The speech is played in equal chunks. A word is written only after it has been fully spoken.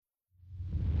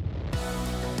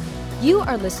You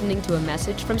are listening to a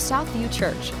message from Southview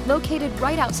Church, located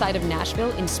right outside of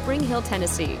Nashville in Spring Hill,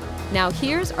 Tennessee. Now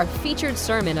here's our featured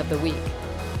sermon of the week.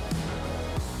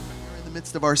 We're in the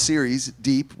midst of our series,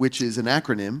 DEEP, which is an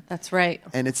acronym. That's right.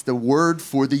 And it's the word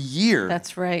for the year.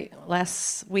 That's right.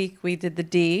 Last week we did the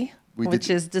D,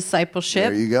 which is discipleship.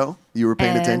 There you go. You were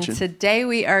paying attention. Today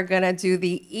we are going to do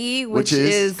the E, which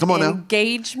is come on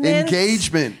engagement. Now.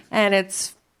 Engagement. And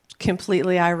it's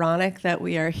completely ironic that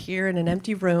we are here in an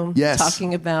empty room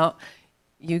talking about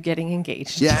you getting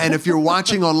engaged. Yeah, and if you're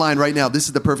watching online right now, this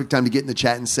is the perfect time to get in the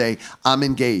chat and say, I'm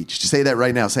engaged. Say that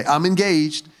right now. Say, I'm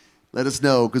engaged. Let us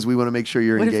know because we want to make sure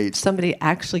you're engaged. If somebody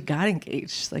actually got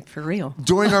engaged, like for real?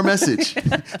 During our message.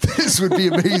 This would be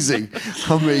amazing.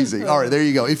 Amazing. All right, there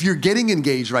you go. If you're getting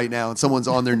engaged right now and someone's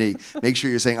on their knee, make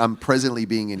sure you're saying, I'm presently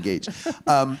being engaged.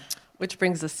 Which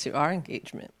brings us to our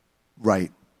engagement.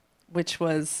 Right. Which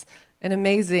was an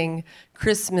amazing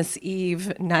Christmas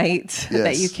Eve night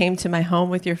that you came to my home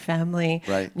with your family.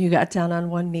 Right. You got down on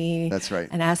one knee. That's right.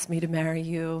 And asked me to marry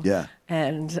you. Yeah.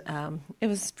 And it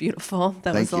was beautiful.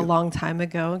 That was a long time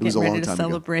ago. It was a long ready to time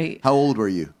celebrate. Ago. How old were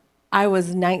you? I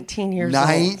was 19 years old.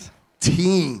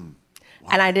 19. Wow.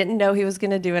 And I didn't know he was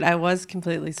going to do it. I was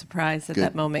completely surprised at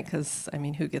that moment because, I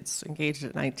mean, who gets engaged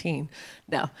at 19?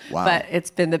 No. Wow. But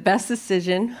it's been the best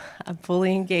decision. I'm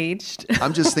fully engaged.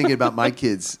 I'm just thinking about my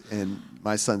kids, and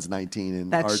my son's 19.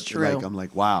 And that's true. I'm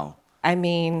like, wow. I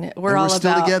mean, we're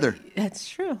still together. That's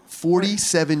true.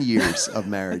 47 years of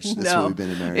marriage. That's what we've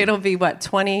been married. It'll be, what,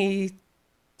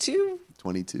 22?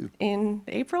 22. In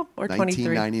April or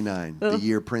 23? 1999, the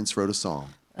year Prince wrote a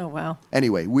song. Oh, wow.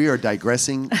 Anyway, we are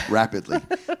digressing rapidly.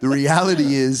 The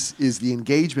reality is the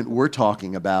engagement we're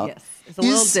talking about. Yes, it's a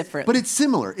little different. But it's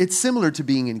similar. It's similar to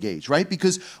being engaged, right?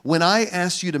 Because when I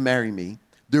asked you to marry me,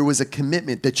 there was a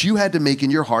commitment that you had to make in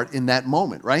your heart in that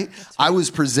moment, right? I was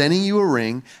presenting you a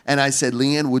ring, and I said,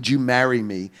 Leanne, would you marry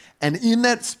me? And in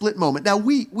that split moment, now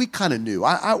we kind of knew.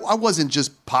 I wasn't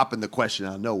just popping the question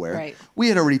out of nowhere. Right. We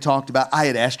had already talked about, I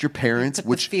had asked your parents,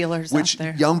 which out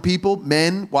there. Young people,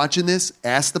 men watching this,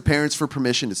 ask the parents for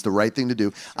permission. It's the right thing to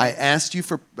do. I asked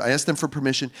them for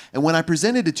permission. And when I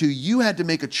presented it to you, you had to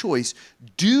make a choice.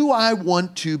 Do I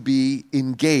want to be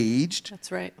engaged?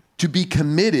 That's right. To be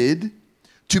committed,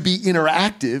 to be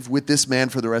interactive with this man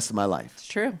for the rest of my life? It's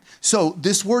true. So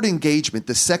this word engagement,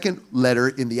 the second letter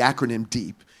in the acronym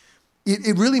DEEP,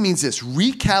 it really means this: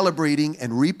 recalibrating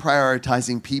and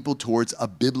reprioritizing people towards a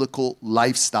biblical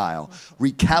lifestyle.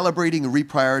 Recalibrating and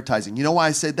reprioritizing. You know why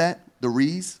I said that? The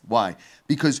reason? Why?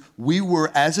 Because we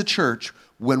were, as a church,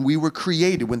 when we were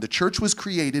created, when the church was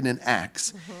created in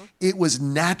Acts, it was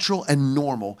natural and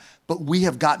normal, but we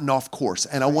have gotten off course.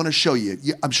 And I want to show you.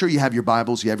 I'm sure you have your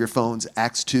Bibles, you have your phones,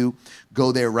 Acts 2.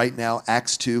 Go there right now,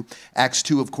 Acts 2. Acts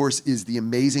 2, of course, is the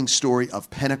amazing story of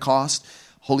Pentecost.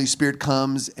 Holy Spirit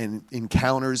comes and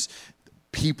encounters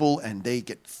people, and they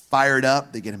get fired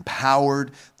up, they get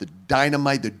empowered. The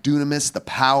dynamite, the dunamis, the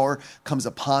power comes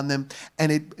upon them,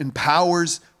 and it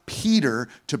empowers Peter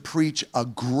to preach a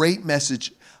great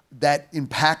message that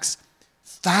impacts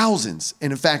thousands.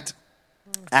 And in fact,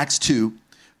 Acts 2,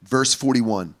 verse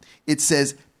 41, it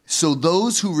says, so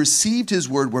those who received his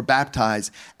word were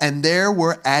baptized, and there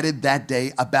were added that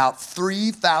day about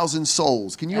 3,000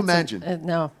 souls. Can you imagine?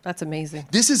 No, that's amazing.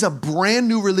 This is a brand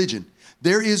new religion.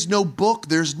 There is no book.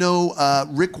 There's no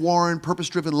Rick Warren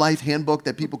Purpose-Driven Life handbook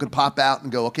that people can pop out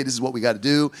and go, okay, this is what we got to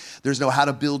do. There's no how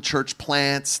to build church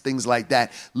plants, things like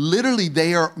that. Literally,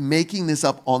 they are making this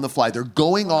up on the fly. They're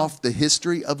going off the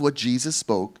history of what Jesus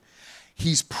spoke.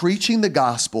 He's preaching the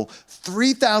gospel.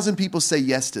 3,000 people say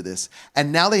yes to this.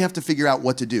 And now they have to figure out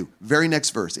what to do. Very next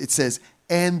verse. It says,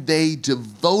 and they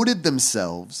devoted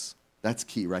themselves. That's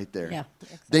key right there. Yeah,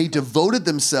 exactly. They devoted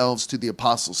themselves to the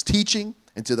apostles' teaching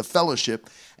and to the fellowship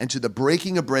and to the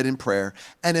breaking of bread and prayer.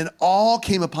 And an awe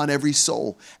came upon every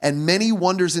soul. And many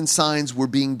wonders and signs were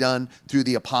being done through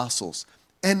the apostles.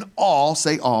 And all,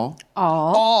 say all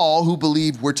who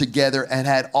believed were together and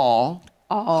had all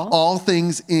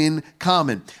things in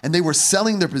common. And they were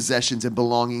selling their possessions and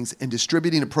belongings and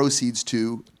distributing the proceeds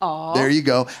to, there you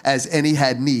go, as any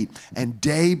had need. And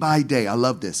day by day, I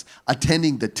love this,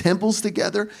 attending the temples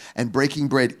together and breaking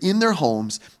bread in their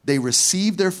homes, they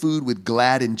received their food with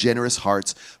glad and generous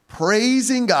hearts,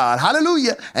 praising God,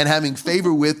 hallelujah, and having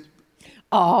favor with,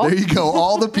 there you go,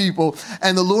 all the people.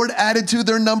 And the Lord added to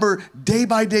their number day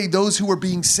by day those who were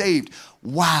being saved.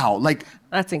 Wow. Like,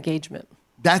 that's engagement.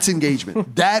 That's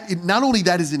engagement. Not only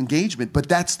that is engagement, but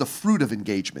that's the fruit of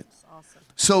engagement. That's awesome.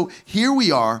 So here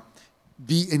we are,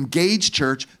 the engaged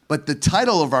church, but the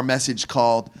title of our message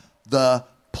called The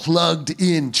plugged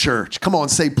in church. Come on,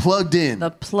 say plugged in.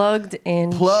 The plugged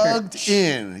in Plugged church.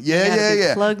 in.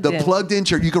 Yeah. The plugged in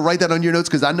church. You can write that on your notes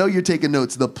because I know you're taking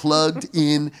notes. The plugged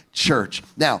in church.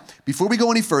 Now, before we go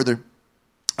any further,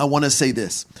 I want to say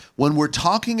this. When we're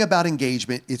talking about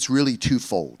engagement, it's really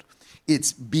twofold.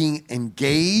 It's being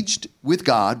engaged with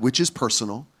God, which is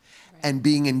personal, and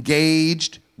being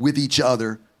engaged with each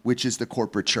other, which is the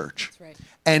corporate church. That's right.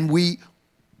 And we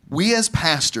as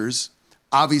pastors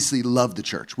obviously love the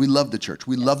church. We love the church.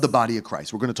 We love the body of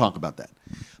Christ. We're going to talk about that.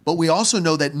 But we also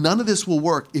know that none of this will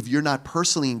work if you're not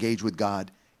personally engaged with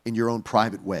God in your own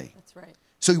private way. That's right.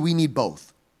 So we need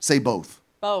both. Say both.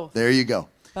 Both. There you go.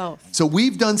 Both. So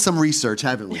we've done some research,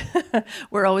 haven't we?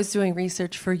 We're always doing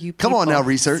research for you people. Come on now,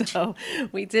 research. So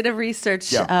we did a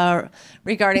research Yeah.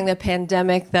 regarding the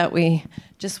pandemic that we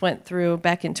just went through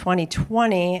back in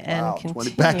 2020 and Wow,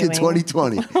 continuing. back in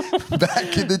 2020.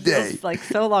 Back in the day. Feels like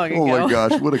so long ago. Oh my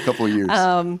gosh, what a couple of years.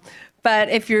 But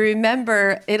if you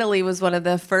remember, Italy was one of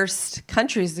the first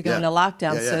countries to go Yeah. into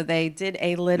lockdown. Yeah. So they did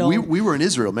a little... We were in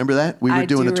Israel. Remember that? We were I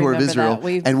doing do a tour of remember Israel,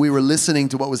 that. and we were listening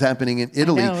to what was happening in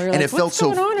Italy, know, we were and like, it felt "What's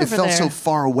going on over so there?"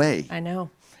 far away. I know.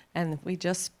 And we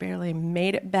just barely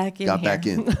made it back in Got here. back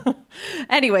in.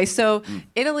 Anyway, so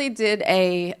Italy did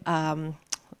a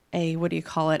what do you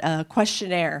call it? A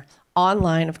questionnaire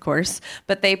online, of course,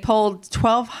 but they polled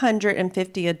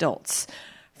 1,250 adults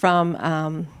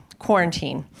from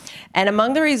quarantine. And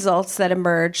among the results that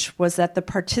emerged was that the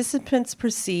participants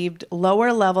perceived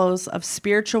lower levels of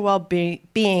spiritual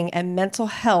well-being and mental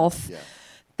health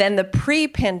than the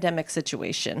pre-pandemic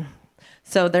situation.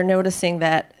 So they're noticing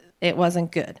that it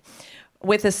wasn't good,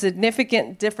 with a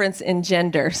significant difference in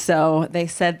gender. So they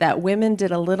said that women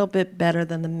did a little bit better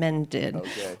than the men did,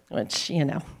 which, you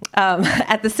know.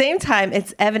 At the same time,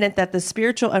 it's evident that the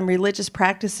spiritual and religious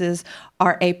practices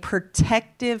are a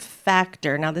protective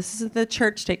factor. Now, this isn't the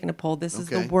church taking a poll. This is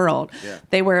the world. Yeah.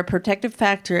 They were a protective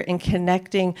factor in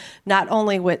connecting not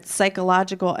only with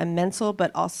psychological and mental,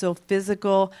 but also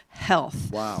physical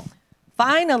health. Wow.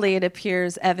 Finally, it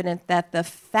appears evident that the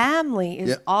family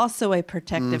is also a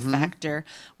protective factor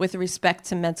with respect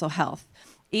to mental health.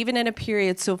 Even in a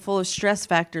period so full of stress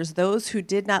factors, those who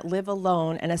did not live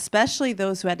alone, and especially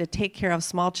those who had to take care of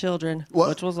small children,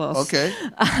 which was us,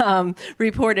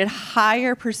 reported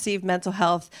higher perceived mental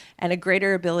health and a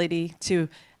greater ability to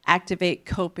activate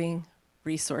coping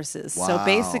resources. Wow. So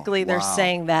basically, they're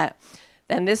saying that,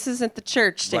 and this isn't the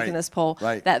church taking this poll,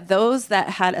 that those that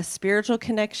had a spiritual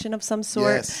connection of some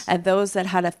sort and those that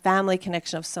had a family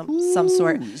connection of some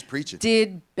sort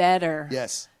did better.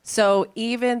 Yes. So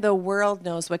even the world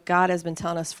knows what God has been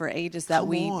telling us for ages, that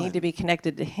we need to be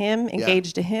connected to Him,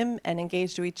 engaged to Him, and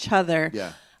engaged to each other.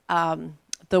 Yeah.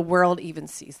 The world even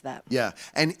sees that. Yeah.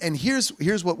 And here's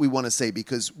what we want to say,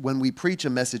 because when we preach a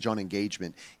message on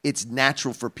engagement, it's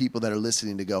natural for people that are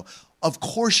listening to go, of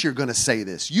course you're going to say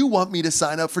this. You want me to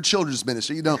sign up for children's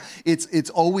ministry. You know, it's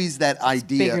always that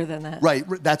idea. Bigger than that. Right.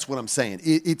 That's what I'm saying.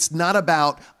 It's not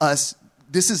about us.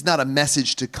 This is not a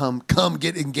message to come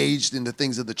get engaged in the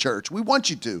things of the church. We want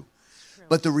you to.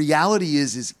 But the reality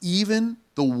is even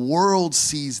the world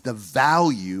sees the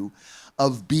value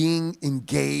of being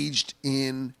engaged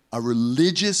in a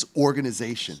religious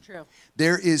organization. True.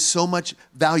 There is so much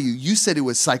value. You said it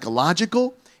was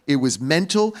psychological, it was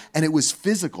mental, and it was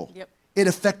physical. Yep. It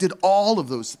affected all of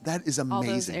those. That is amazing. All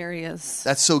those areas.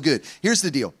 That's so good. Here's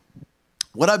the deal.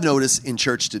 What I've noticed in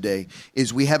church today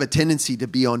is we have a tendency to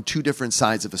be on two different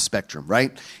sides of a spectrum,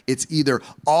 right? It's either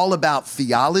all about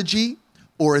theology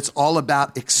or it's all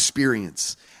about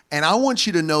experience. And I want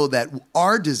you to know that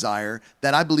our desire,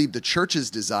 that I believe the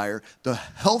church's desire, the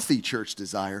healthy church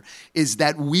desire, is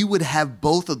that we would have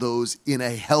both of those in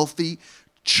a healthy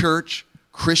church,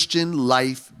 Christian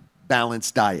life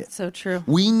balanced diet. So true.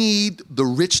 We need the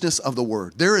richness of the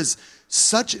word. There is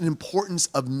such an importance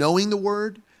of knowing the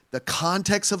word, the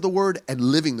context of the word, and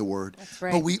living the word. That's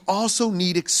right. But we also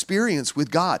need experience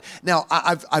with God. Now,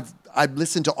 I've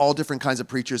listened to all different kinds of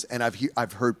preachers, and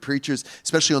I've heard preachers,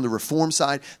 especially on the reform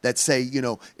side, that say, you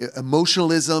know,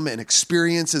 emotionalism and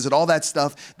experiences and all that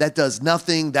stuff, that does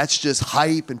nothing. That's just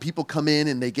hype, and people come in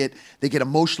and they get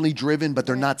emotionally driven, but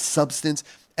they're not substance.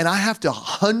 And I have to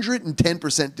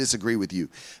 110% disagree with you,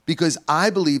 because I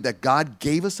believe that God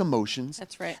gave us emotions.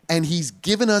 That's right. And He's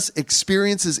given us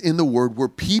experiences in the Word where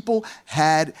people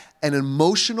had an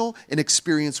emotional an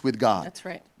experience with God. That's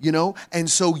right. You know, and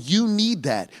so you need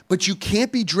that, but you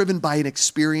can't be driven by an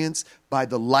experience, by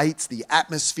the lights, the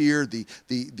atmosphere, the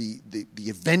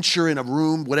adventure in a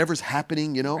room, whatever's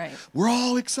happening. You know, Right. We're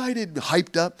all excited,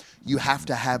 hyped up. You have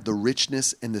to have the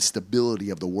richness and the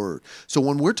stability of the word. So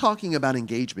when we're talking about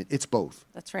engagement, it's both.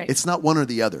 That's right. It's not one or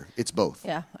the other. It's both.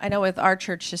 Yeah, I know with our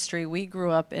church history, we grew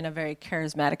up in a very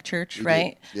charismatic church, We did,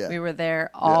 right? yeah. We were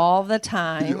there all the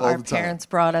time. All Our the time. parents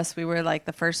brought us. We were like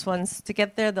the first ones to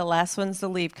get there, the last ones to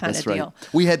leave kind That's of right. deal.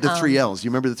 We had the 3 L's. You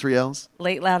remember the 3 L's?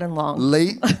 Late, loud, and long.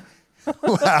 Late,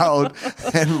 loud,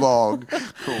 and long.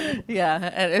 Cool. Yeah,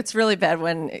 and it's really bad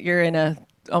when you're in a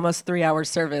almost 3-hour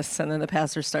service and then the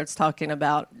pastor starts talking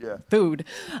about food.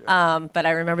 But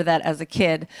I remember that as a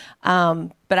kid.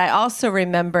 But I also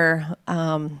remember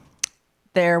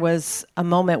there was a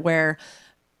moment where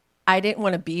I didn't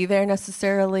want to be there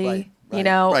necessarily. Right. You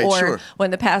know, Right, or sure.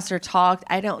 when the pastor talked,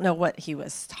 I don't know what he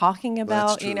was talking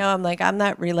about. You true. know, I'm like, I'm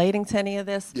not relating to any of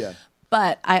this. Yeah.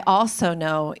 But I also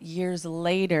know years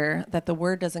later that the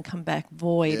word doesn't come back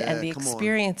void, Yeah, and the come on.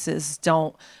 experiences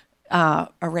don't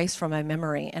erase from my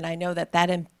memory. And I know that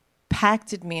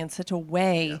impacted me in such a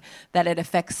way that it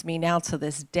affects me now to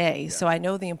this day. So I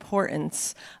know the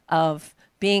importance of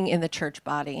being in the church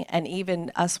body, and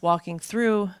even us walking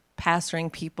through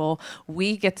pastoring people,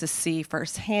 we get to see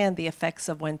firsthand the effects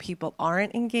of when people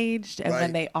aren't engaged and when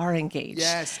Right. they are engaged.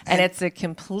 Yes. And And- it's a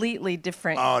completely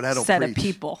different That'll set preach. of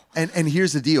people. And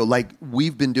here's the deal. Like,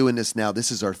 we've been doing this now.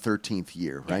 This is our 13th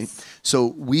year, right? Yes.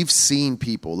 So we've seen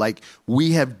people. Like,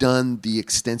 we have done the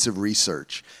extensive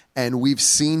research, and we've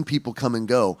seen people come and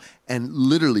go. And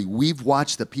literally, we've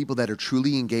watched the people that are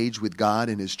truly engaged with God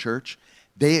and his church.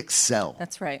 They excel.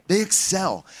 That's right. They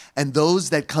excel. And those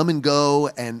that come and go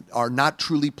and are not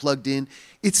truly plugged in,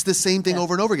 it's the same thing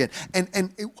over and over again.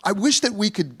 I wish that we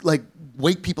could, like,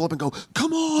 wake people up and go,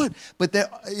 come on. But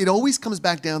it always comes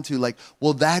back down to, like,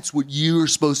 well, that's what you're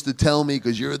supposed to tell me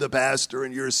because you're the pastor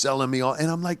and you're selling me all.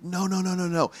 And I'm like,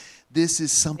 no. This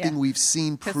is something we've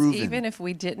seen Because proven. even if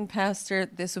we didn't pastor,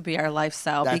 this would be our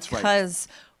lifestyle. That's right. Because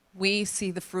we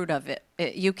see the fruit of it.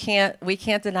 We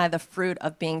can't deny the fruit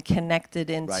of being connected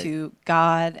into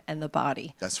God and the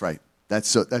body. That's right. That's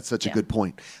such a good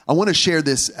point. I want to share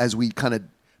this as we kind of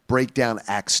break down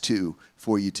Acts 2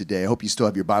 for you today. I hope you still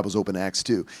have your Bibles open to Acts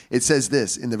 2. It says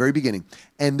this in the very beginning,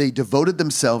 and they devoted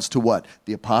themselves to what?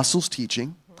 The apostles'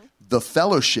 teaching, the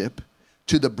fellowship,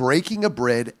 to the breaking of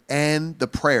bread, and the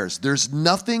prayers. There's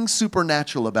nothing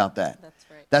supernatural about that. That's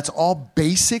right. That's all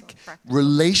basic,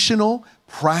 relational,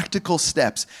 practical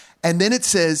steps. And then it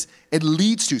says, it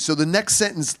leads to, so the next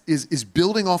sentence is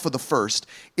building off of the first.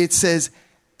 It says,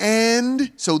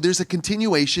 and, so there's a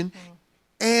continuation,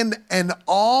 and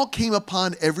all came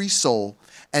upon every soul,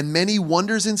 and many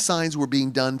wonders and signs were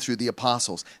being done through the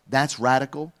apostles. That's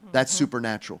radical. That's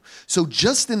supernatural. So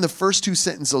just in the first two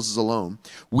sentences alone,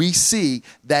 we see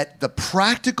that the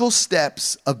practical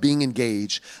steps of being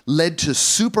engaged led to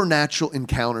supernatural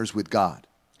encounters with God.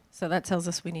 So that tells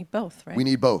us we need both, right? We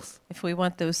need both. If we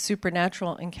want those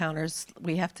supernatural encounters,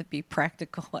 we have to be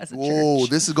practical as a Oh, church.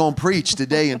 this is going to preach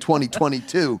today in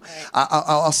 2022.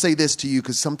 I'll say this to you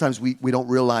because sometimes we don't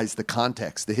realize the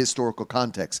context, the historical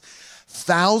context.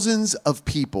 Thousands of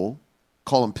people,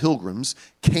 call them pilgrims,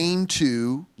 came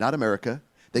to, not America,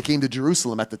 they came to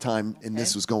Jerusalem at the time and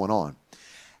this was going on.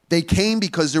 They came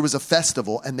because there was a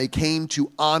festival and they came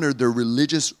to honor their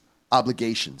religious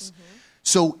obligations.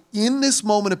 So in this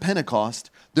moment of Pentecost,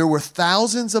 there were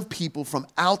thousands of people from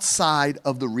outside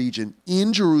of the region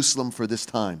in Jerusalem for this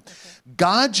time.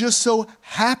 God just so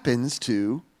happens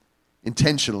to,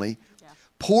 intentionally,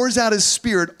 pours out his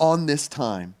Spirit on this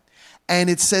time. And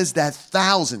it says that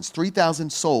thousands,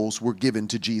 3,000 souls were given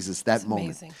to Jesus that moment.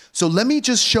 amazing. So let me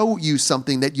just show you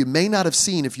something that you may not have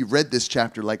seen if you've read this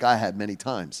chapter like I have many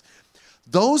times.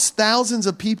 Those thousands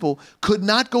of people could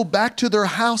not go back to their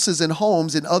houses and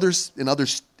homes in other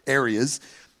areas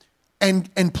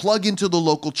and plug into the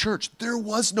local church. There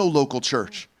was no local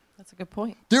church. That's a good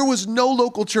point. There was no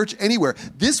local church anywhere.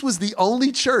 This was the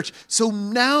only church. So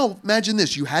now imagine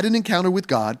this. You had an encounter with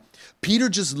God. Peter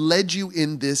just led you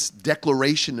in this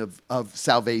declaration of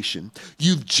salvation.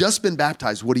 You've just been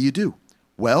baptized. What do?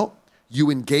 Well, you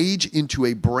engage into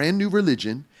a brand new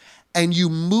religion and you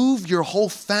move your whole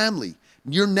family.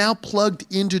 You're now plugged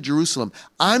into Jerusalem.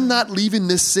 I'm not leaving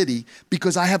this city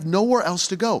because I have nowhere else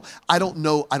to go. I don't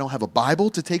know. I don't have a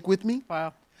Bible to take with me.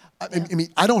 Wow. I mean,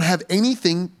 I don't have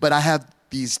anything, but I have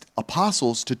these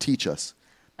apostles to teach us.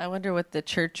 I wonder what the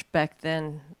church back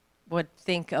then would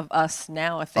think of us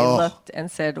now if they looked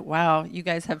and said, wow, you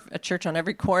guys have a church on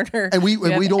every corner. And we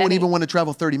don't even want to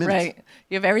travel 30 minutes. Right.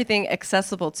 You have everything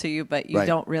accessible to you, but you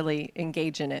don't really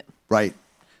engage in it. Right.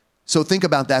 So think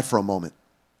about that for a moment.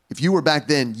 If you were back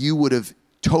then, you would have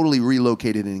totally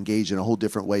relocated and engaged in a whole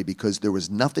different way because there was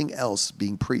nothing else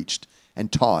being preached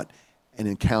and taught and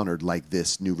encountered like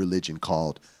this new religion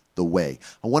called the Way.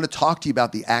 I want to talk to you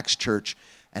about the Acts church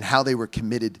and how they were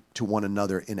committed to one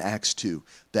another in Acts 2.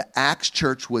 The Acts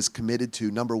church was committed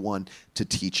to, number one, to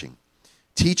teaching.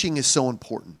 Teaching is so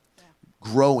important.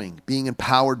 Growing, being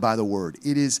empowered by the word.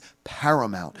 It is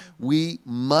paramount. We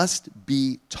must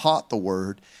be taught the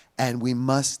word and we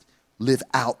must live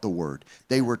out the word.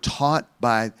 They were taught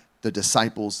by the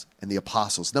disciples and the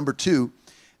apostles. Number two,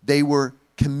 they were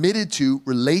committed to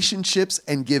relationships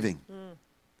and giving.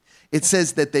 It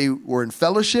says that they were in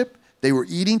fellowship, they were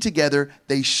eating together,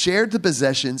 they shared the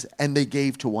possessions, and they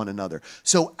gave to one another.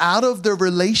 So out of their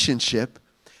relationship,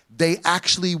 they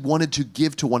actually wanted to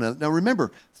give to one another. Now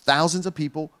remember, thousands of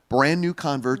people, brand new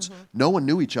converts, no one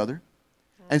knew each other.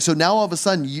 And so now all of a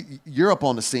sudden, you're up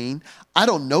on the scene. I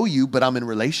don't know you, but I'm in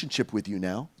relationship with you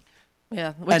now.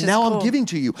 Yeah, and now cool. I'm giving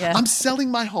to you. Yeah. I'm selling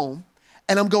my home,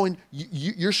 and I'm going,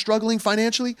 you're struggling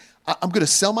financially? I'm going to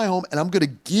sell my home, and I'm going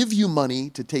to give you money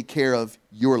to take care of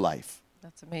your life.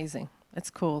 That's amazing. That's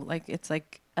cool. It's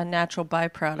like a natural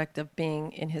byproduct of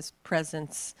being in his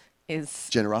presence is...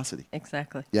 generosity.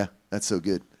 Exactly. Yeah, that's so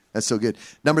good. That's so good.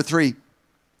 Number three,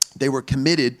 they were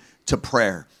committed to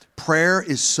prayer. Prayer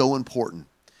is so important.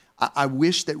 I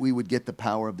wish that we would get the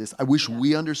power of this. I wish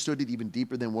we understood it even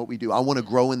deeper than what we do. I want to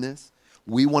grow in this.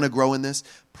 We want to grow in this.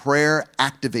 Prayer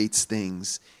activates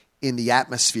things in the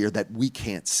atmosphere that we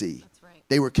can't see. That's right.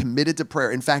 They were committed to prayer.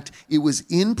 In fact, it was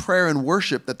in prayer and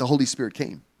worship that the Holy Spirit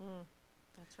came.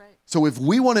 That's right. So if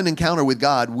we want an encounter with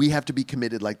God, we have to be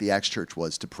committed like the Acts church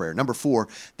was to prayer. Number four,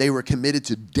 they were committed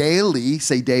to daily,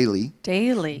 say daily.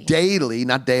 Daily,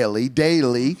 not daily,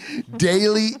 daily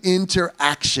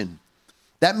interaction.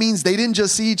 That means they didn't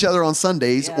just see each other on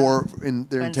Sundays or in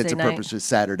their intents and purposes,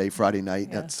 Saturday, Friday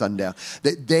night, at sundown.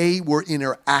 They were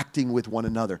interacting with one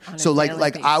another. So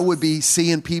like I would be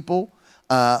seeing people.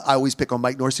 I always pick on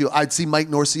Mike Norcio. I'd see Mike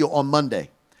Norcio on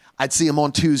Monday. I'd see him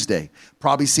on Tuesday,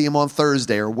 probably see him on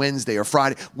Thursday or Wednesday or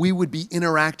Friday. We would be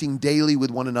interacting daily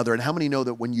with one another. And how many know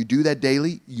that when you do that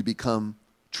daily, you become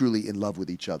truly in love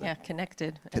with each other? Yeah,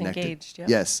 connected. And engaged. Yep.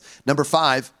 Yes. Number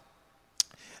five,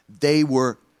 they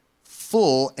were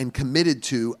full and committed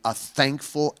to a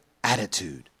thankful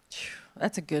attitude.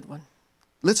 That's a good one.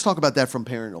 Let's talk about that from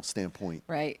parental standpoint.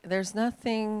 Right. There's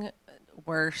nothing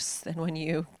worse than when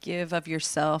you give of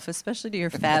yourself, especially to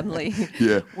your family,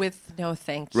 with no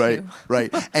thank you.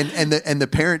 Right. And the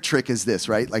parent trick is this,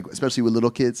 right? Like especially with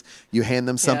little kids, you hand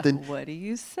them something. Yeah. What do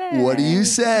you say? What do you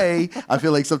say? I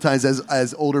feel like sometimes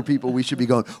as older people, we should be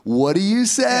going, what do you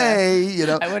say? Yeah. You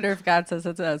know. I wonder if God says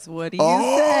it to us. What do you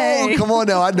say? Oh, come on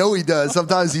now. I know he does.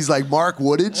 Sometimes he's like, Mark,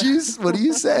 what do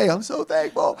you say? I'm so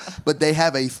thankful. But they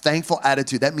have a thankful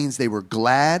attitude. That means they were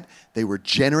glad. They were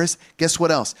generous. Guess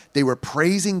what else? They were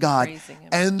praising God.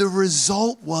 And the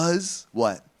result was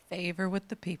what? Favor with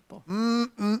the people.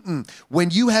 When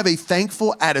you have a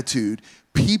thankful attitude,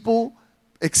 people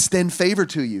extend favor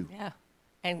to you. Yeah.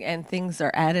 And things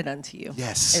are added unto you.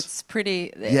 Yes. It's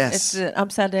pretty. Yes. It's an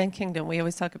upside down kingdom. We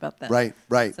always talk about that. Right.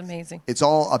 It's amazing. It's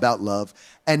all about love.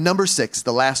 And number 6,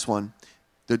 the last one,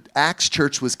 the Acts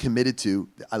church was committed to,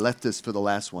 I left this for the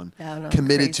last one,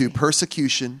 committed to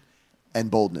persecution and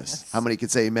boldness. Yes. How many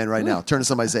could say amen right now? Turn to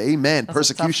somebody and say, amen, That's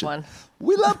persecution. A tough one.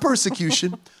 We love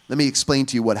persecution. Let me explain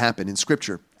to you what happened in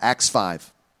Scripture. Acts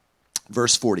 5,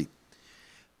 verse 40.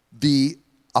 The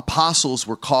apostles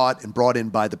were caught and brought in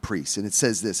by the priests. And it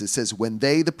says this. It says, when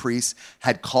they, the priests,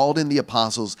 had called in the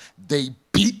apostles, they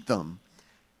beat them.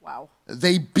 Wow.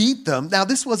 They beat them. Now,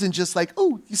 this wasn't just like,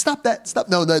 oh, you stop that. Stop.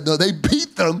 No. They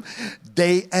beat them.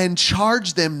 And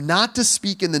charged them not to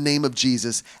speak in the name of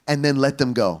Jesus and then let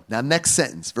them go. Now, next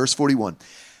sentence, verse 41.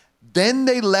 Then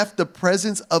they left the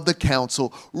presence of the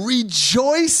council,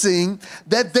 rejoicing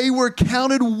that they were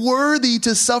counted worthy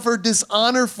to suffer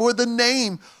dishonor for the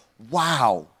name.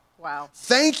 Wow.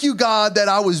 Thank you, God, that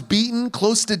I was beaten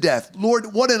close to death.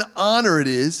 Lord, what an honor it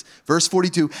is. Verse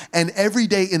 42, and every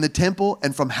day in the temple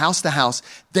and from house to house,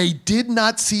 they did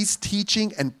not cease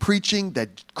teaching and preaching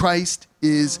that Christ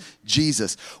is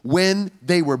Jesus. When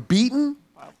they were beaten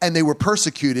and they were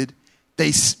persecuted,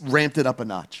 they ramped it up a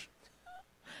notch.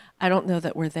 I don't know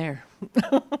that we're there.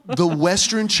 The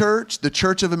Western church, the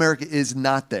Church of America, is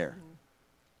not there.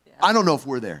 Yeah. I don't know if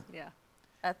we're there. Yeah,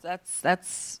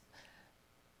 that's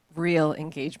real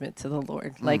engagement to the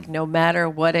Lord. Like no matter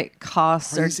what it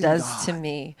costs Praising or does God. to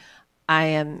me, I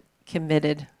am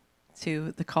committed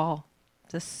to the call.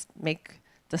 Just make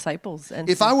disciples. And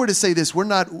If I were to say this, we're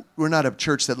not a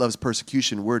church that loves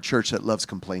persecution. We're a church that loves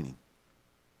complaining.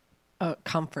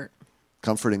 Comfort.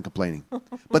 Comfort and complaining.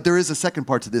 But there is a second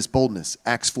part to this, boldness.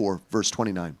 Acts 4, verse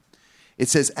 29. It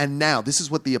says, and now, this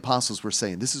is what the apostles were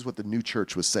saying. This is what the new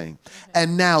church was saying.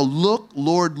 And now, look,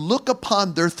 Lord, look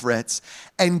upon their threats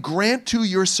and grant to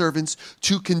your servants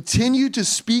to continue to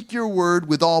speak your word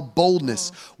with all boldness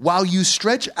while you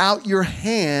stretch out your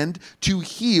hand to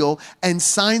heal, and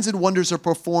signs and wonders are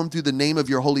performed through the name of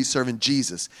your holy servant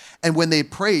Jesus. And when they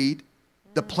prayed,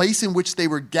 the place in which they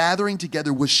were gathering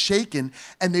together was shaken,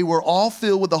 and they were all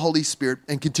filled with the Holy Spirit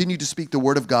and continued to speak the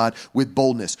word of God with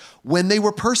boldness. When they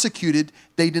were persecuted,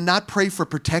 they did not pray for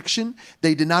protection.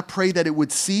 They did not pray that it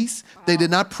would cease. Wow. They did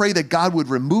not pray that God would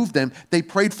remove them. They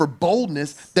prayed for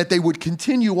boldness, that they would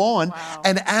continue on. Wow.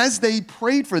 And as they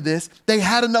prayed for this, they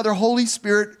had another Holy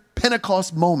Spirit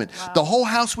Pentecost moment. Wow. The whole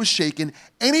house was shaken.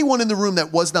 Anyone in the room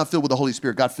that was not filled with the Holy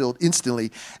Spirit got filled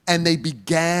instantly, and they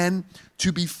began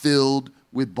to be filled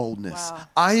with boldness. Wow.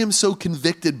 I am so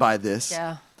convicted by this.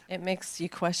 Yeah, it makes you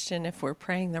question if we're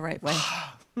praying the right way.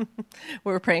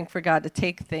 We're praying for God to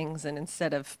take things, and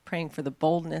instead of praying for the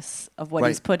boldness of what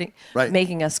He's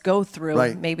making us go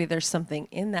through, maybe there's something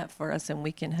in that for us, and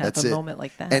we can have a moment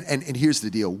like that. And here's the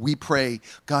deal. We pray,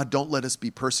 God, don't let us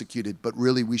be persecuted, but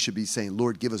really we should be saying,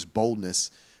 Lord, give us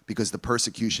boldness because the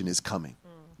persecution is coming.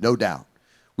 No doubt.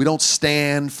 We don't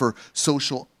stand for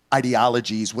social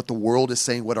ideologies, what the world is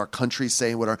saying, what our country is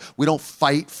saying, we don't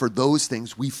fight for those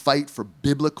things. We fight for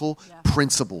biblical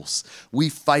principles. We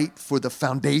fight for the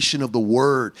foundation of the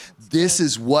word. This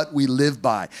is what we live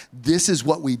by. This is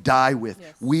what we die with.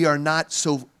 Yes. We are not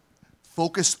so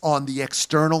focused on the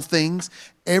external things.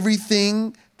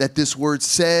 Everything that this word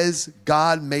says,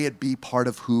 God, may it be part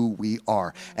of who we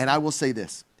are. And I will say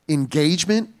this,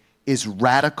 engagement is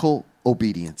radical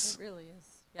obedience. It really is.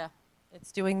 Yeah.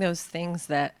 It's doing those things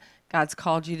that God's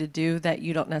called you to do that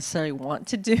you don't necessarily want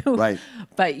to do,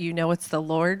 but you know it's the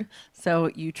Lord, so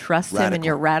you trust Him and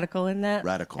you're radical in that.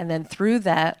 And then through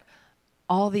that,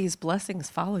 all these blessings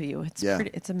follow you.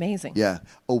 It's amazing. Yeah.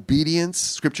 Obedience,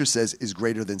 Scripture says, is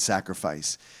greater than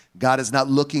sacrifice. God is not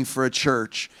looking for a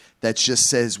church that just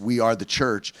says we are the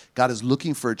church. God is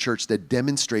looking for a church that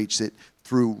demonstrates it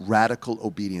through radical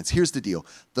obedience. Here's the deal.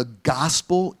 The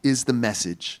gospel is the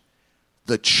message.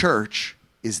 The church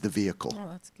is the vehicle. Oh,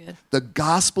 that's good. The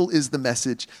gospel is the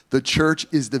message. The church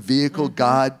is the vehicle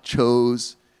God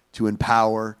chose to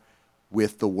empower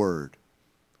with the word.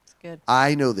 That's good.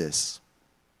 I know this.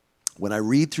 When I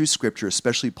read through Scripture,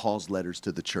 especially Paul's letters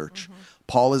to the church,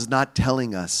 Paul is not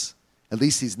telling us, at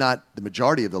least he's not the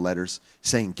majority of the letters,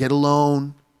 saying, get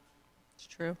alone. It's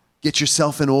true. Get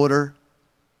yourself in order.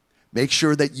 Make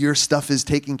sure that your stuff is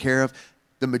taken care of.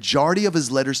 The majority of his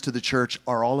letters to the church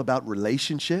are all about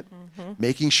relationship,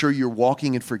 making sure you're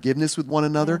walking in forgiveness with one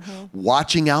another,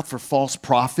 watching out for false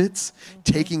prophets,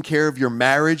 taking care of your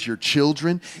marriage, your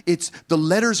children. The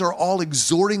letters are all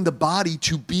exhorting the body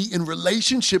to be in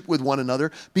relationship with one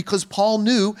another, because Paul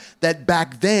knew that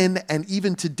back then and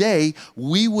even today,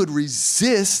 we would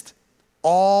resist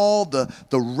all the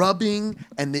rubbing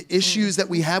and the issues that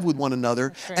we have with one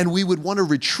another. And we would want to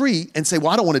retreat and say, well,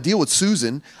 I don't want to deal with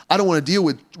Susan. I don't want to deal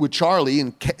with Charlie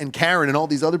and Karen and all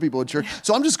these other people at church.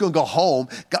 So I'm just going to go home.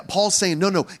 Paul's saying,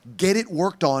 no, get it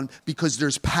worked on, because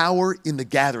there's power in the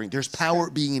gathering. There's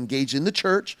power being engaged in the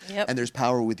church, and there's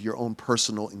power with your own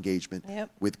personal engagement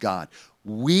with God.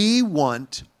 We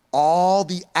want all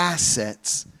the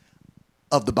assets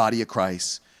of the body of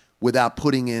Christ without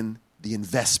putting in the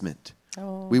investment.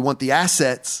 We want the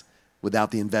assets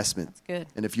without the investment. That's good.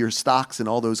 And if you're stocks and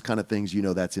all those kind of things, you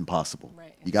know that's impossible.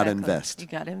 Right, you got to invest. You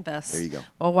got to invest. There you go.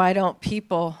 Well, why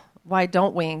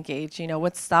don't we engage?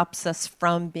 What stops us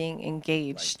from being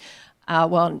engaged?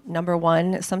 Well, number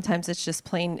one, sometimes it's just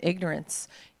plain ignorance.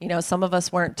 Some of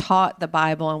us weren't taught the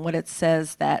Bible and what it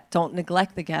says, that don't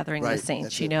neglect the gathering of the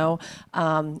saints,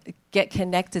 get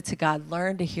connected to God,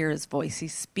 learn to hear His voice.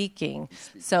 He's speaking.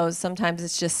 So sometimes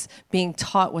it's just being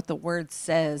taught what the Word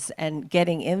says and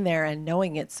getting in there and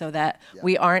knowing it so that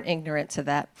we aren't ignorant to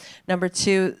that. Number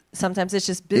two, sometimes it's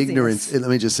just busyness. Ignorance, let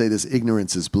me just say this,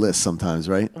 ignorance is bliss sometimes,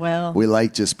 right? Well, we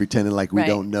like just pretending like we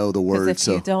don't know the Word. Because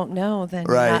if you don't know, then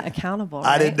you're not accountable.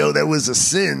 I didn't know that was a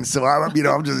sin, so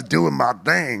I'm just doing my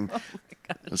thing. Oh my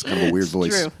gosh. That's kind of a weird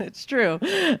voice. It's true.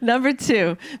 Number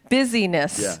two,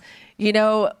 busyness.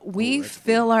 We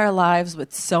fill our lives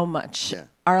with so much.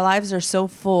 Our lives are so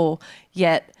full,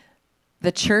 yet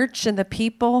the church and the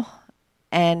people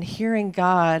and hearing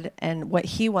God and what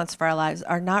he wants for our lives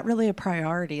are not really a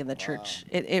priority in the church.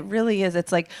 It really is.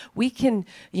 It's like we can,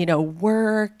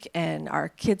 work and our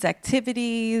kids'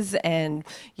 activities and,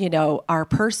 our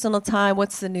personal time.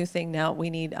 What's the new thing now? We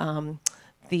need my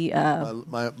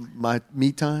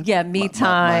me time? Yeah, me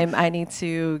time. I need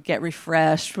to get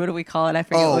refreshed. What do we call it? I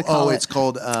forget what we call it. It's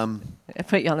called... I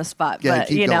put you on the spot. Yeah, but,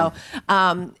 keep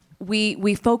going.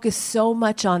 We focus so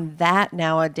much on that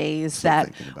nowadays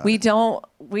that we don't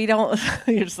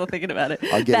you're still thinking about it.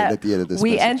 I'll get it at the end of this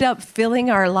We message. end up filling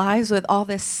our lives with all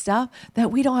this stuff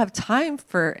that we don't have time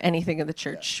for anything in the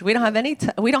church. We don't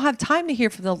have we don't have time to hear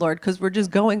from the Lord because we're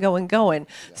just going. Yeah.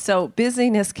 So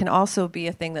busyness can also be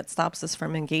a thing that stops us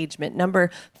from engagement.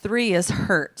 Number 3 is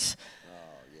hurt.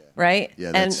 Right?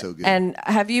 Yeah, that's so good. And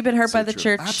have you been hurt by the true.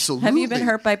 church? Absolutely. Have you been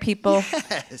hurt by people?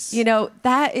 Yes.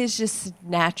 That is just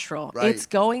natural. Right. It's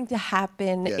going to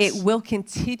happen. Yes. It will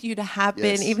continue to happen.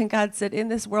 Yes. Even God said, in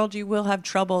this world you will have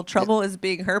trouble. Trouble is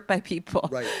being hurt by people.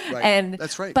 Right. And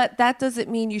that's right. But that doesn't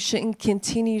mean you shouldn't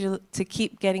continue to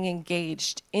keep getting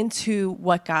engaged into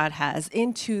what God has,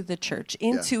 into the church,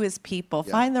 into his people.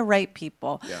 Yeah. Find the right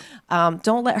people. Yeah.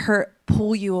 Don't let hurt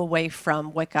pull you away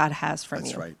from what God has from you.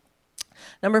 That's right.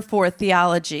 Number 4,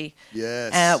 theology.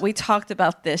 Yes. We talked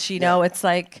about this. It's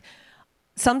like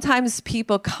sometimes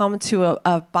people come to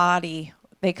a body,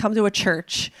 they come to a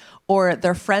church, or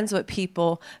they're friends with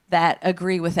people that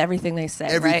agree with everything they say.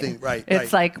 Everything, right.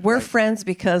 It's like we're friends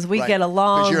because we get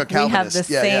along. 'Cause you're a We have Calvinist.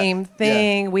 the same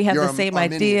thing. Yeah. We have You're the same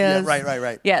Arminian. ideas. Yeah,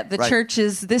 right. Yeah,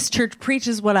 this church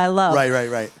preaches what I love.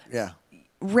 Right. Yeah.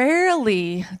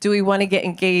 Rarely do we want to get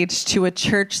engaged to a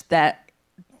church that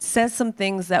says some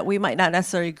things that we might not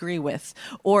necessarily agree with,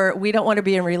 or we don't want to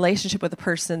be in a relationship with a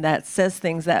person that says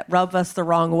things that rub us the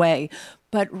wrong way.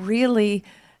 But really,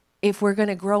 if we're going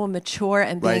to grow and mature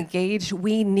and be engaged,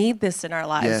 we need this in our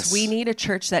lives. Yes. We need a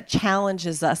church that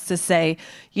challenges us to say,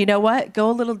 you know what,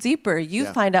 go a little deeper. You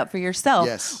find out for yourself.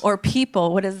 Yes. Or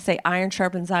people, what does it say? Iron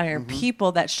sharpens iron. Mm-hmm.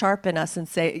 People that sharpen us and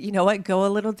say, you know what, go a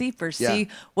little deeper. See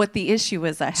what the issue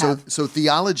is I have. So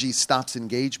theology stops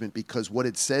engagement because what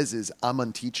it says is I'm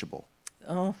unteachable.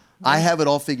 Oh. I have it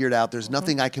all figured out. There's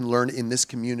nothing I can learn in this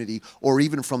community or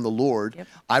even from the Lord. Yep.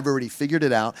 I've already figured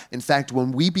it out. In fact,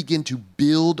 when we begin to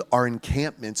build our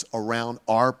encampments around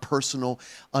our personal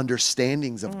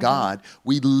understandings of God,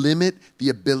 we limit the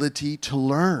ability to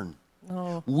learn.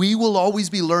 We will always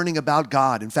be learning about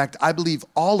God. In fact, I believe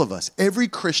all of us, every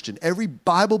Christian, every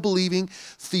Bible-believing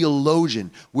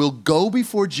theologian will go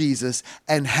before Jesus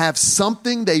and have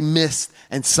something they missed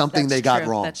and something they got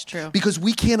wrong. That's true. Because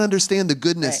we can't understand the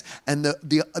goodness and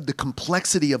the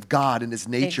complexity of God and his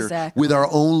nature with our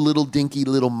own little dinky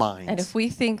little minds. And if we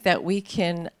think that we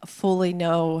can fully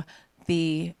know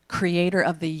the creator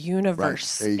of the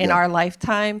universe in our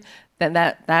lifetime, then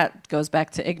that goes back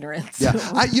to ignorance. Yeah,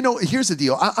 here's the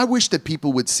deal. I wish that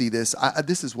people would see this.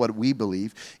 This is what we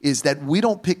believe, is that we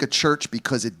don't pick a church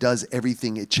because it does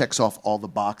everything. It checks off all the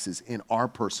boxes in our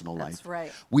personal life. That's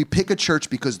right. We pick a church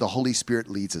because the Holy Spirit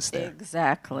leads us there.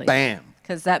 Exactly. Bam.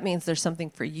 Because that means there's something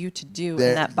for you to do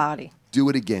in that body. Do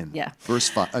it again. Yeah. Verse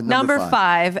 5. Number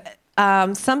 5.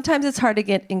 Sometimes it's hard to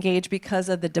get engaged because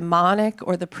of the demonic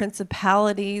or the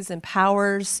principalities and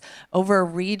powers over a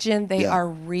region. They are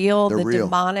real. They're the real.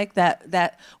 Demonic,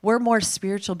 that we're more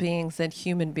spiritual beings than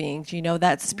human beings.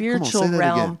 That spiritual say that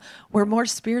realm. again. We're more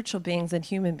spiritual beings than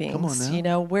human beings. Come on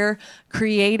now. We're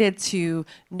created to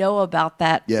know about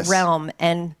that realm,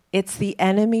 and it's the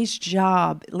enemy's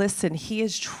job. Listen, he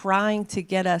is trying to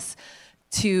get us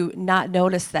to not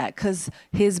notice that, because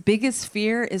his biggest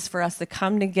fear is for us to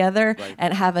come together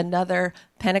and have another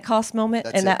Pentecost moment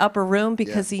in that upper room,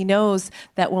 because he knows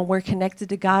that when we're connected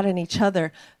to God and each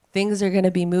other, things are going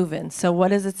to be moving. So what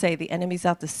does it say? The enemy's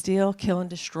out to steal, kill, and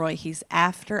destroy. He's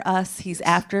after us. He's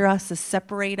after us to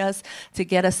separate us, to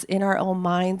get us in our own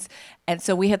minds. And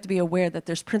so we have to be aware that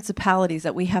there's principalities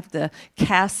that we have to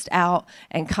cast out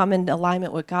and come in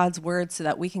alignment with God's word so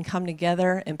that we can come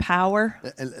together in power.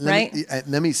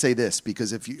 Let me say this,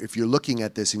 because if you're looking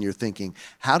at this and you're thinking,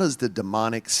 how does the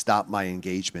demonic stop my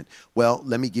engagement? Well,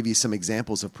 let me give you some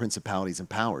examples of principalities and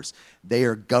powers. They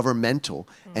are governmental.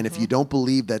 And if you don't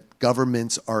believe that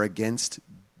governments are against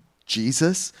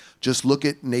Jesus, just look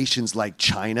at nations like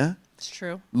China. It's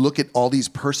true. Look at all these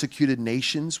persecuted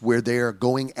nations where they are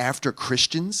going after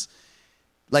Christians.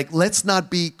 Like, let's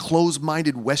not be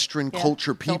closed-minded Western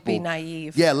culture people. Don't be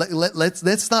naive. Yeah,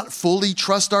 let's not fully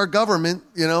trust our government,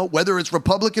 whether it's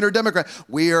Republican or Democrat.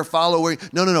 We are following.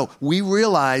 No. We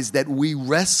realize that we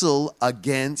wrestle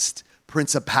against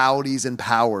principalities and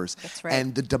powers. That's right.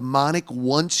 And the demonic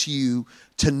wants you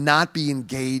to not be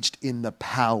engaged in the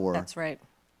power That's right.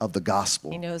 of the gospel.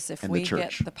 He knows if and we the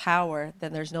church. get the power,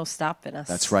 then there's no stopping us.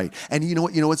 That's right. And you know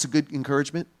what? You know what's a good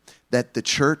encouragement? That the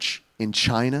church in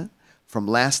China, from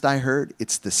last I heard,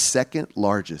 it's the second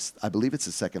largest. I believe it's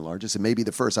the second largest. It may be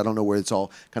the first. I don't know where it's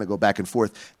all kind of go back and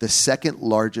forth. The second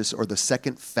largest or the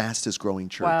second fastest growing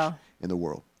church in the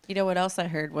world. You know what else I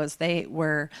heard was they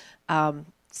were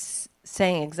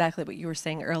saying exactly what you were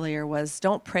saying earlier was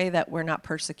don't pray that we're not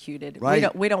persecuted.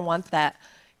 Right. We don't want that.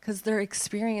 Because they're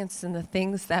experiencing the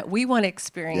things that we want to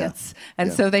experience. Yeah.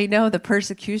 And so they know the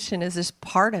persecution is just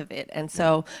part of it. And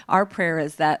so our prayer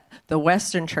is that the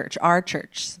Western church, our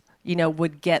church,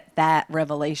 would get that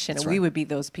revelation. That's and we right. would be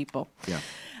those people. Yeah.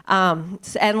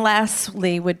 And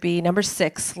lastly would be number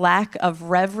 6, lack of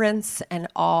reverence and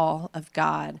awe of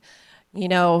God.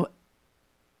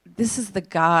 This is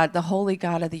the holy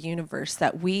God of the universe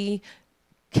that we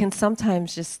can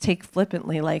sometimes just take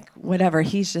flippantly, like whatever,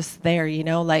 he's just there,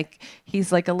 like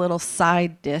he's like a little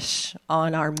side dish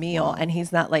on our meal, and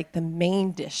he's not like the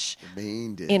main dish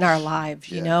in our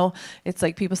lives, you know? It's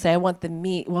like people say, I want the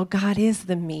meat. Well, God is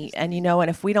the meat. And, and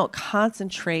if we don't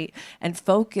concentrate and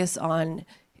focus on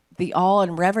the awe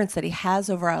and reverence that he has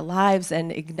over our lives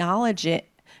and acknowledge it,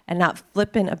 and not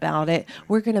flippant about it,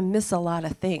 we're going to miss a lot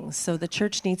of things. So the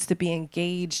church needs to be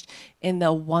engaged in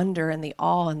the wonder and the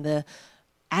awe and the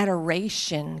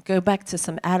adoration. Go back to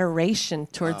some adoration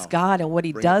towards God and what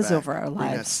he does over our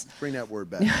lives. Bring that word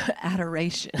back.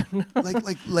 Adoration.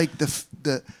 like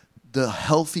the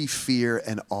healthy fear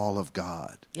and awe of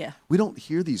God. Yeah. We don't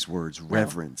hear these words,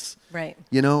 reverence. Right.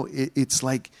 It's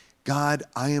like, God,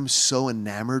 I am so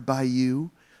enamored by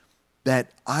you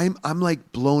that I'm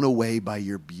like blown away by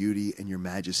your beauty and your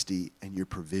majesty and your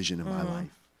provision in my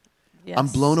life. Yes. I'm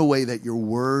blown away that your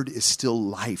word is still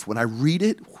life. When I read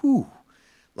it,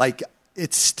 like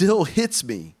it still hits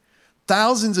me.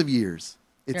 Thousands of years,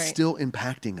 it's still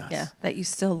impacting us. Yeah, that you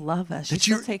still love us. That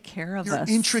you still take care of us.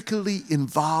 You're intricately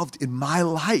involved in my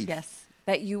life. Yes,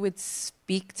 that you would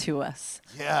speak to us.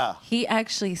 Yeah. He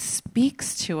actually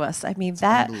speaks to us. I mean,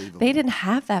 that they didn't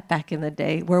have that back in the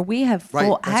day where we have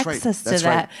full access to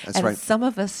that. And some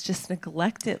of us just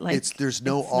neglect it. Like there's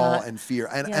no awe and fear.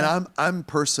 And I'm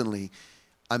personally,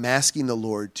 I'm asking the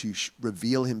Lord to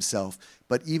reveal himself.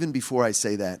 But even before I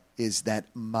say that, is that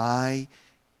my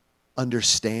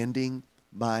understanding,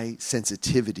 my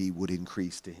sensitivity would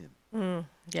increase to him.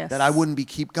 Yes. That I wouldn't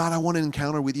God, I want an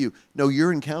encounter with you. No,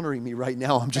 you're encountering me right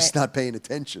now. I'm just not paying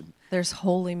attention. There's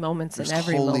holy moments in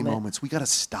every moment. moment. Holy moments. We got to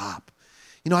stop.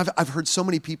 I've heard so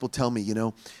many people tell me,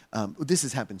 this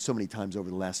has happened so many times over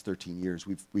the last 13 years.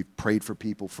 We've prayed for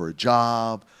people for a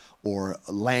job or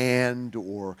land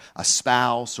or a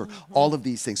spouse or all of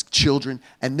these things, children,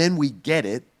 and then we get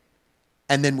it,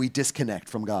 and then we disconnect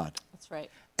from God. That's right.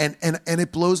 And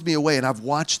it blows me away, and I've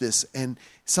watched this, and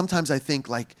sometimes I think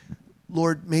like,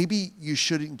 Lord, maybe you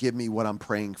shouldn't give me what I'm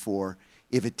praying for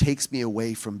if it takes me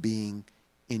away from being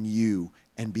in you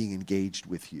and being engaged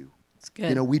with you. It's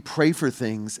good. We pray for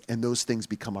things, and those things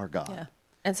become our God. Yeah.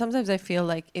 And sometimes I feel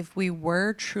like if we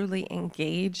were truly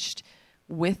engaged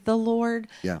with the Lord,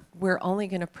 we're only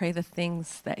going to pray the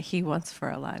things that he wants for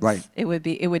our lives. Right. It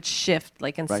would shift.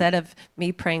 Like instead of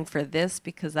me praying for this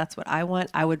because that's what I want,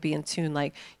 I would be in tune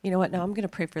like, you know what? No, I'm going to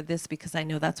pray for this because I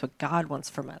know that's what God wants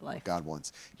for my life. God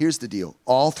wants. Here's the deal.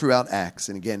 All throughout Acts,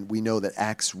 and again, we know that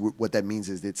Acts, what that means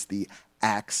is it's the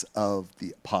Acts of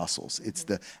the apostles. It's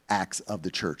the Acts of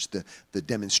the church, the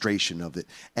demonstration of it.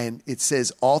 And it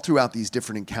says all throughout these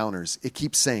different encounters, it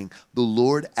keeps saying, the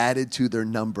Lord added to their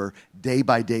number day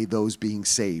by day those being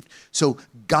saved. So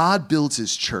God builds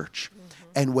his church.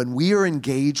 And when we are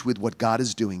engaged with what God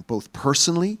is doing, both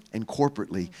personally and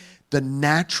corporately, the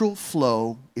natural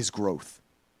flow is growth.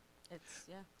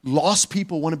 Lost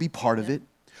people want to be part of it.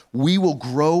 We will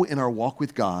grow in our walk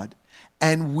with God.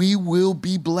 And we will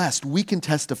be blessed. We can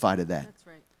testify to that. That's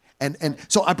right. And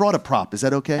so I brought a prop. Is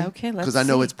that okay? Okay, let's Because I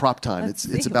know see. it's prop time.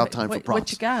 It's about time for props.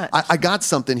 What you got? I got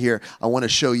something here I want to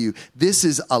show you. This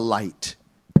is a light.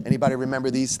 Anybody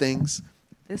remember these things?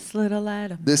 This little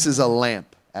light. This is a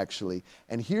lamp, actually.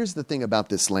 And here's the thing about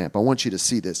this lamp. I want you to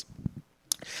see this.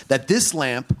 That this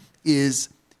lamp is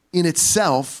in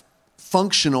itself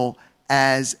functional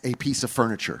as a piece of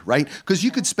furniture, right? Because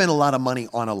you could spend a lot of money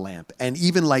on a lamp, and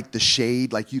even like the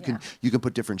shade, like you can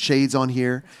put different shades on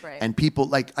here, and people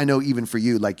like I know even for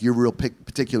you, like you're real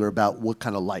particular about what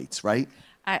kind of lights, right?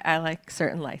 I like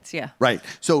certain lights, yeah. Right.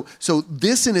 So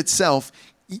this in itself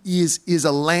is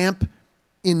a lamp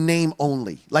in name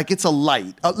only, like it's a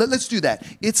light. Let's do that.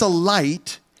 It's a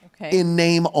light in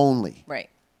name only. Right.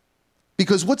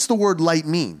 Because what's the word light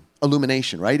mean?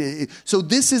 Illumination, right? So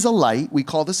this is a light. We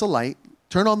call this a light.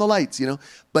 Turn on the lights,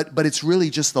 but it's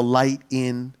really just the light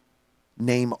in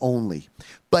name only.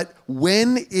 But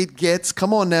when it gets,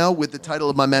 come on now with the title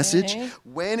of my message,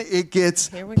 when it gets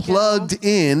plugged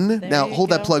in, now hold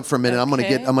that plug for a minute.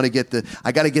 Okay.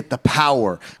 I got to get the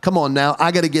power. Come on now.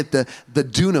 I got to get the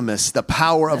dunamis, the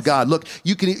power of God. Look,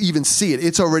 you can even see it.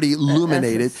 It's already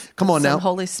illuminated. Come on now.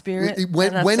 Holy Spirit.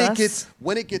 When it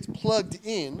gets plugged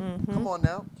in, come on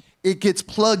now. It gets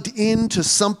plugged into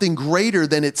something greater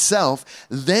than itself,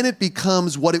 then it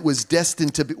becomes what it was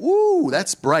destined to be. Ooh,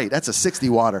 that's bright. That's a 60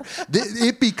 water.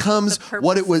 It becomes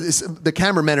what it was. The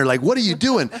cameramen are like, what are you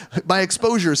doing? My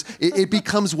exposures. It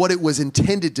becomes what it was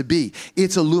intended to be.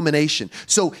 It's illumination.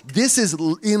 So this is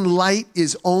in light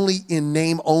is only in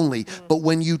name only. But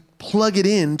when you plug it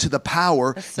into the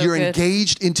power, you're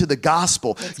engaged into the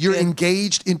gospel. You're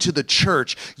engaged into the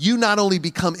church. You not only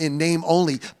become in name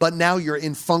only, but now you're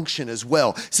in function as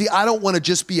well. See, I don't want to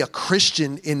just be a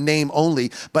Christian in name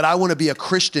only, but I want to be a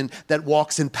Christian that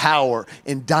walks in power,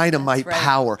 in dynamite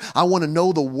power. I want to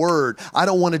know the word. I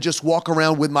don't want to just walk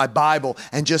around with my Bible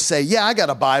and just say, yeah, I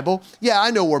got a Bible. Yeah, I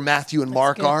know where Matthew and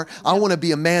Mark are. I want to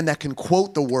be a man that can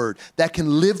quote the word, that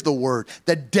can live the word,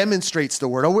 that demonstrates the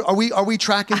word. Are we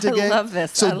tracking together? I love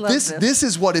this. So this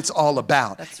is what it's all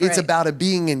about. It's about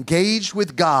being engaged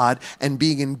with God and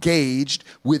being engaged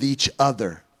with each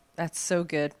other. That's so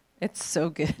good. It's so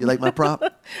good. You like my prop?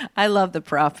 I love the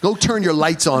prop. Go turn your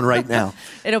lights on right now.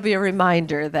 It'll be a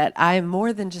reminder that I am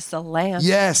more than just a lamp.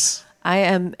 Yes. I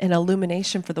am an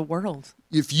illumination for the world.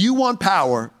 If you want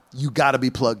power, you got to be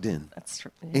plugged in. That's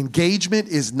true. Engagement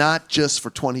is not just for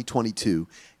 2022.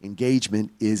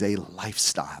 Engagement is a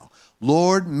lifestyle.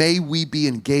 Lord, may we be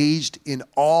engaged in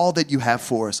all that you have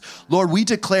for us. Lord, we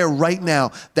declare right now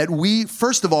that we,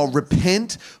 first of all,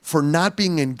 repent for not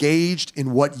being engaged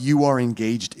in what you are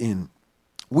engaged in.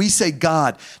 We say,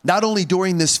 God, not only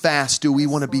during this fast do we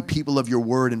want to be people of your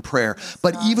word and prayer,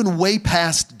 but even way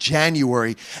past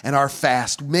January and our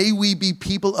fast, may we be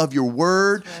people of your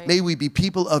word, may we be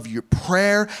people of your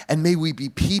prayer, and may we be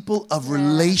people of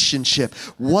relationship,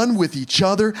 one with each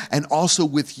other and also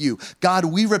with you. God,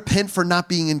 we repent for not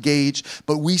being engaged,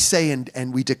 but we say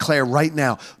and we declare right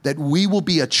now that we will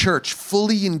be a church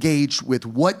fully engaged with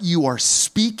what you are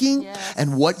speaking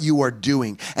and what you are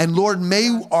doing. And Lord,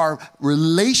 may our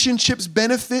relationships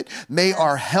benefit, may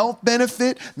our health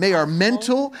benefit, may our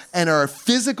mental and our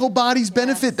physical bodies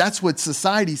benefit. That's what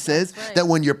society says, that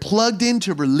when you're plugged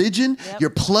into religion,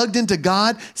 you're plugged into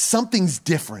God, something's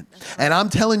different. And I'm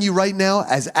telling you right now,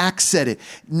 as Acts said it,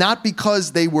 not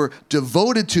because they were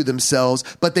devoted to themselves,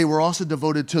 but they were also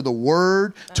devoted to the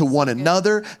word, to one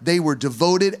another. They were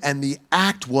devoted, and the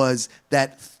act was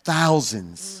that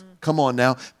thousands, come on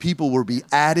now, people will be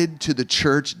added to the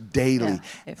church daily.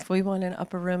 If we want an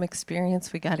upper room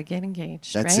experience, we got to get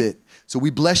engaged. That's it. So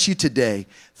we bless you today.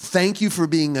 Thank you for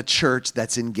being a church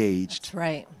that's engaged. That's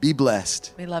right. Be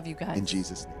blessed. We love you guys. In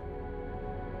Jesus' name.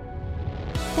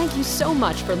 Thank you so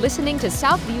much for listening to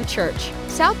Southview Church.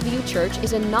 Southview Church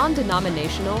is a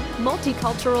non-denominational,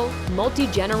 multicultural,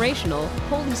 multi-generational,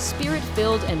 Holy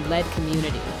Spirit-filled and led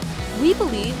community. We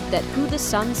believe that who the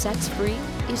Son sets free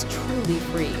is truly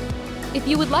free. If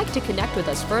you would like to connect with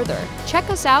us further, check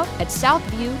us out at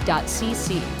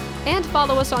southview.cc and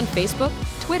follow us on Facebook,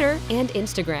 Twitter, and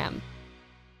Instagram.